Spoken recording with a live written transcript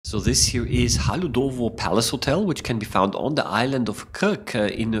So this here is Haludovo Palace Hotel, which can be found on the island of Krk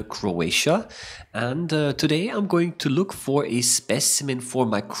in Croatia. And today I'm going to look for a specimen for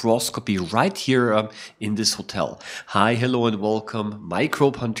microscopy right here in this hotel. Hi, hello and welcome.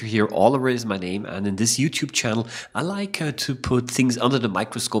 Microbehunter here, Oliver is my name, and in this YouTube channel I like to put things under the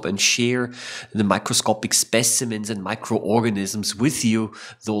microscope and share the microscopic specimens and microorganisms with you,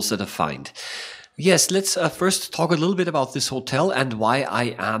 those that I find. Yes, let's first talk a little bit about this hotel and why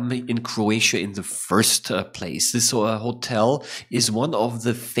I am in Croatia in the first place. This hotel is one of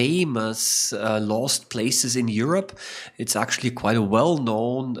the famous lost places in Europe. It's actually quite a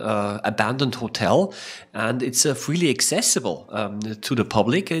well-known abandoned hotel, and it's freely accessible to the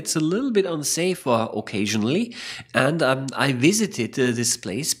public. It's a little bit unsafe occasionally, and I visited this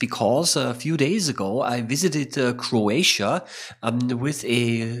place because a few days ago I visited Croatia with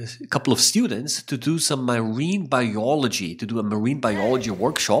a couple of students to do some marine biology, to do a marine biology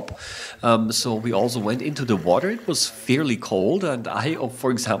workshop. So we also went into the water. It was fairly cold, and I,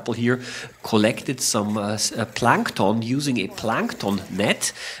 for example, here collected some plankton using a plankton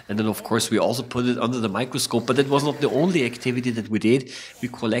net, and then of course we also put it under the microscope. But that was not the only activity that we did. We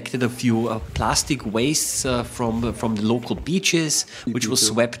collected a few plastic wastes from the local beaches, which was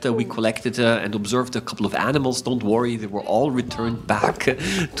swept. We collected and observed a couple of animals. Don't worry, they were all returned back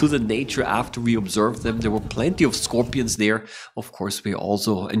to the nature after we observed them. There were plenty of scorpions there. Of course, we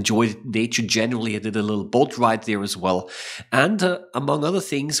also enjoyed nature generally. I did a little boat ride there as well. And among other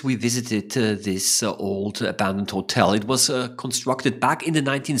things, we visited this old abandoned hotel. It was constructed back in the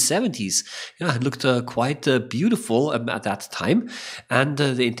 1970s. Yeah, it looked quite beautiful at that time. And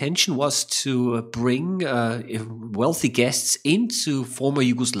the intention was to bring wealthy guests into former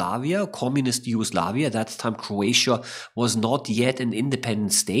Yugoslavia, communist Yugoslavia. At that time, Croatia was not yet an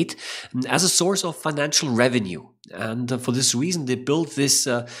independent state, as a source of financial revenue. And for this reason, they built this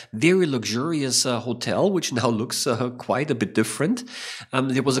very luxurious hotel, which now looks quite a bit different.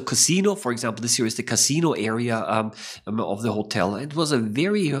 There was a casino, for example. This here is the casino area of the hotel. It was a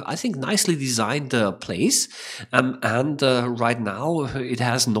very, I think, nicely designed place. And right now, it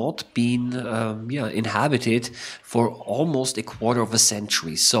has not been inhabited for almost a quarter of a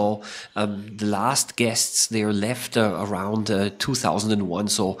century. So the last guests there left around 2001,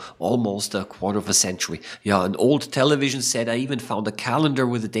 so almost a quarter of a century. Yeah, an old television set. I even found a calendar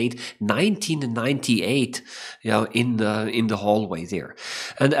with the date 1998, in the hallway there.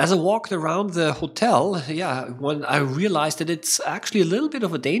 And as I walked around the hotel, when I realized that it's actually a little bit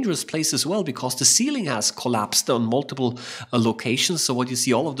of a dangerous place as well, because the ceiling has collapsed on multiple locations. So what you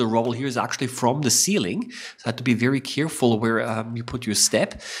see, all of the rubble here is actually from the ceiling. So I had to be very careful where you put your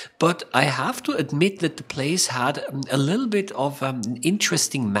step. But I have to admit that the place had a little bit of an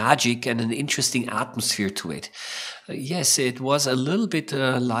interesting magic and an interesting atmosphere to it. Yes, it was a little bit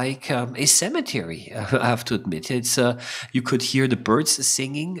like a cemetery, I have to admit. It's you could hear the birds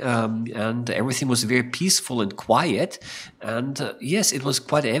singing, and everything was very peaceful and quiet. And yes, it was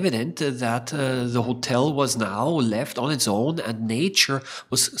quite evident that the hotel was now left on its own, and nature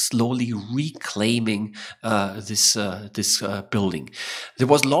was slowly reclaiming this building. There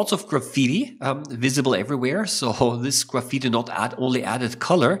was lots of graffiti visible everywhere, so this graffiti not only added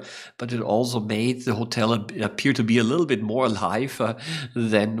color, but it also made the hotel appear to be a little bit more alive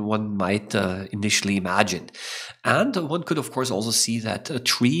than one might initially imagine. And one could, of course, also see that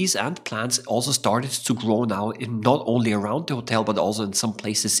trees and plants also started to grow now, not only around the hotel, but also in some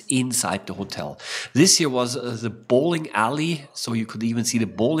places inside the hotel. This here was the bowling alley, so you could even see the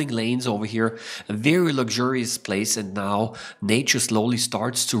bowling lanes over here. A very luxurious place, and now nature slowly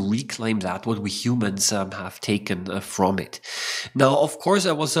starts to reclaim that, what we humans have taken from it. Now, of course,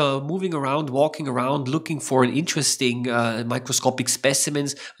 I was moving around, walking around, looking for an interesting microscopic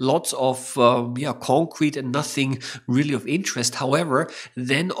specimens, lots of concrete and nothing really of interest. However,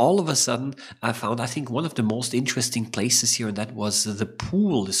 then all of a sudden I found, I think, one of the most interesting places here, and that was the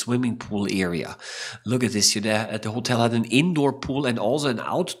pool, the swimming pool area. Look at this here. The hotel had an indoor pool and also an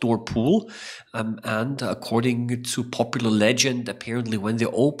outdoor pool. And according to popular legend, apparently when they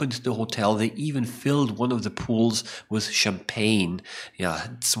opened the hotel, they even filled one of the pools with champagne. Yeah,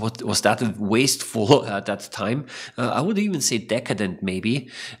 what was that wasteful at that time? I would even say decadent, maybe.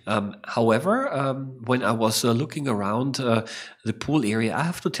 However, when I was looking around the pool area, I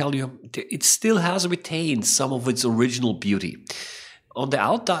have to tell you, it still has retained some of its original beauty. On the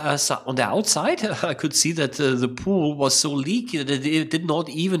outside, I could see that the pool was so leaky that it did not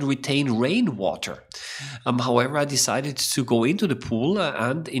even retain rainwater. However, I decided to go into the pool,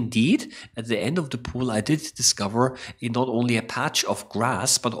 and indeed, at the end of the pool, I did discover not only a patch of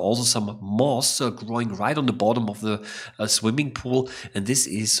grass, but also some moss growing right on the bottom of the swimming pool. And this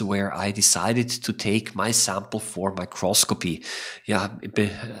is where I decided to take my sample for microscopy. Yeah,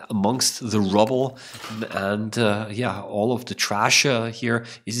 amongst the rubble and all of the trash here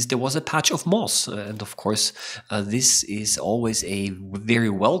there was a patch of moss. And of course, this is always a very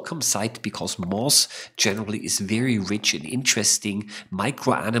welcome sight, because moss generally is very rich in interesting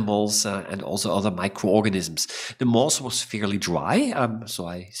microanimals and also other microorganisms. The moss was fairly dry, so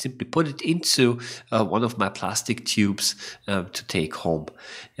I simply put it into one of my plastic tubes to take home.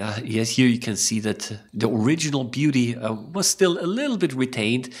 Yes, here you can see that the original beauty was still a little bit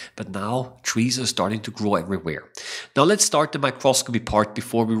retained, but now trees are starting to grow everywhere. Now let's start the microscopy part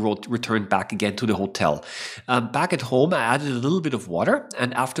before we return back again to the hotel. Back at home, I added a little bit of water,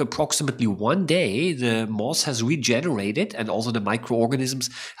 and after approximately 1 day, the moss has regenerated, and also the microorganisms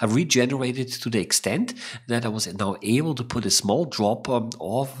have regenerated to the extent that I was now able to put a small drop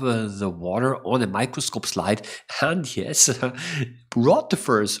of the water on a microscope slide, and yes,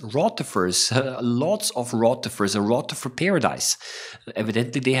 rotifers, lots of rotifers, a rotifer paradise.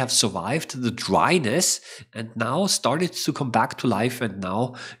 Evidently, they have survived the dryness and now started to come back to life, and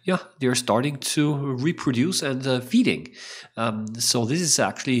now, they're starting to reproduce and feeding. So this is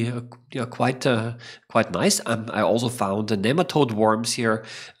actually quite nice. I also found the nematode worms here.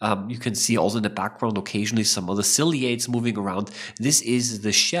 You can see also in the background occasionally some other ciliates moving around. This is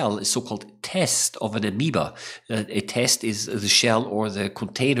the shell, a so-called test of an amoeba. A test is the shell or the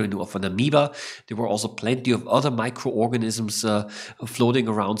container of an amoeba. There were also plenty of other microorganisms floating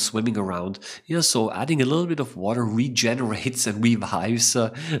around, swimming around. So adding a little bit of water regenerates and revives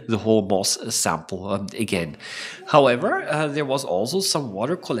the whole moss sample again. However, there was also some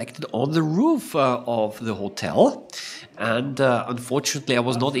water collected on the roof of the hotel, and unfortunately I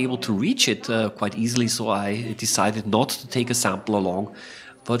was not able to reach it quite easily, so I decided not to take a sample along.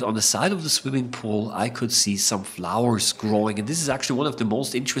 But on the side of the swimming pool, I could see some flowers growing. And this is actually one of the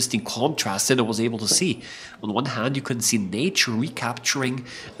most interesting contrasts that I was able to see. On one hand, you can see nature recapturing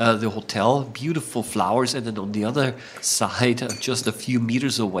the hotel, beautiful flowers. And then on the other side, just a few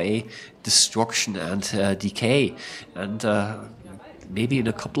meters away, destruction and decay. And maybe in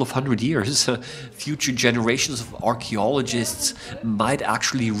a couple of hundred years, future generations of archaeologists might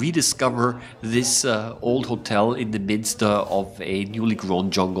actually rediscover this old hotel in the midst of a newly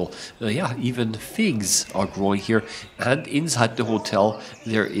grown jungle. Even figs are growing here, and inside the hotel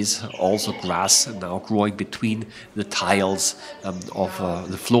there is also grass now growing between the tiles of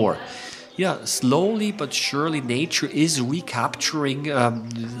the floor. Slowly but surely nature is recapturing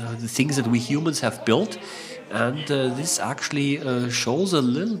the things that we humans have built. And this actually shows a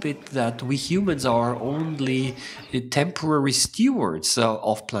little bit that we humans are only temporary stewards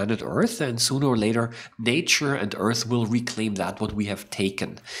of planet Earth, and sooner or later nature and Earth will reclaim that what we have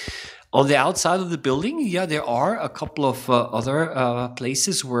taken. On the outside of the building, there are a couple of other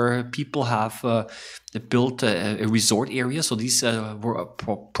places where people have built a resort area. So these were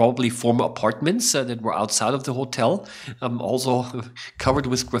probably former apartments that were outside of the hotel, also covered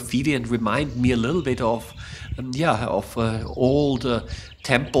with graffiti, and remind me a little bit of old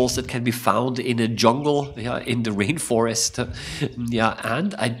temples that can be found in a jungle, in the rainforest.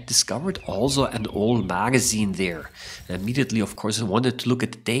 And I discovered also an old magazine there. Immediately, of course, I wanted to look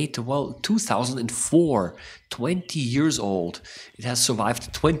at the date. Well, 2004, 20 years old. It has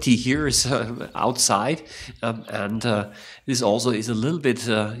survived 20 years outside, and this also is a little bit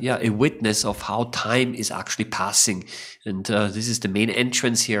a witness of how time is actually passing. And this is the main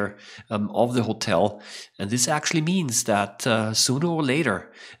entrance here of the hotel, and this actually means that sooner or later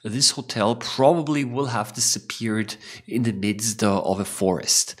this hotel probably will have disappeared in the midst of a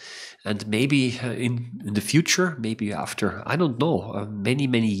forest. And maybe in the future, maybe after, I don't know, many,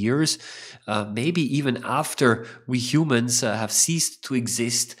 many years, maybe even after we humans have ceased to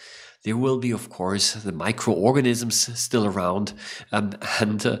exist, there will be, of course, the microorganisms still around.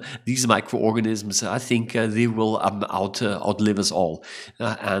 And these microorganisms, I think they will outlive us all.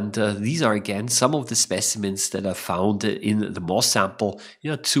 And these are, again, some of the specimens that I found in the moss sample.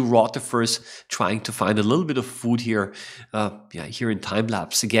 Two rotifers trying to find a little bit of food here. Here in time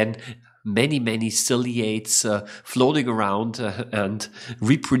lapse again. Many ciliates floating around and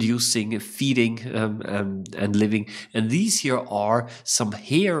reproducing, feeding and living. And these here are some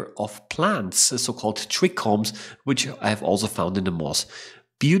hair of plants, so-called trichomes, which I have also found in the moss.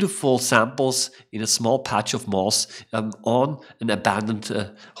 Beautiful samples in a small patch of moss on an abandoned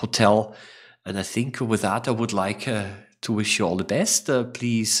hotel. And I think with that I would like to wish you all the best.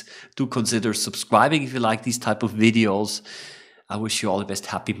 Please do consider subscribing if you like these type of videos. I wish you all the best.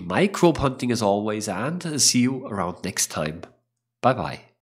 Happy microbe hunting as always, and see you around next time. Bye bye.